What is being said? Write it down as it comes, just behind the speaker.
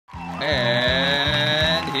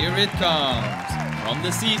it comes. From the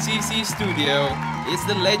CCC studio, it's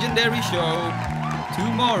the legendary show,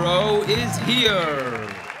 Tomorrow is Here.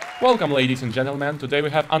 Welcome, ladies and gentlemen. Today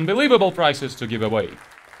we have unbelievable prizes to give away.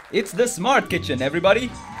 It's the Smart Kitchen,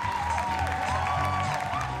 everybody!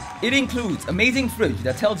 It includes amazing fridge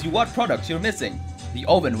that tells you what products you're missing, the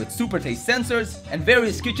oven with super taste sensors, and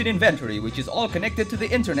various kitchen inventory which is all connected to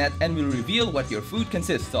the internet and will reveal what your food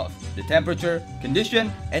consists of, the temperature,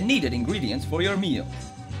 condition, and needed ingredients for your meal.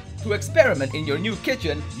 To experiment in your new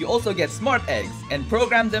kitchen, you also get smart eggs and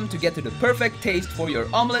program them to get to the perfect taste for your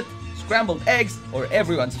omelette, scrambled eggs, or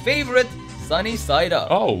everyone's favorite, sunny side up.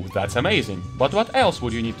 Oh, that's amazing. But what else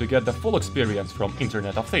would you need to get the full experience from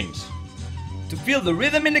Internet of Things? To feel the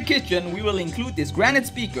rhythm in the kitchen, we will include these granite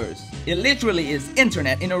speakers. It literally is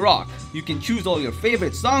internet in a rock. You can choose all your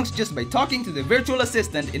favorite songs just by talking to the virtual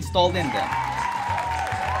assistant installed in them.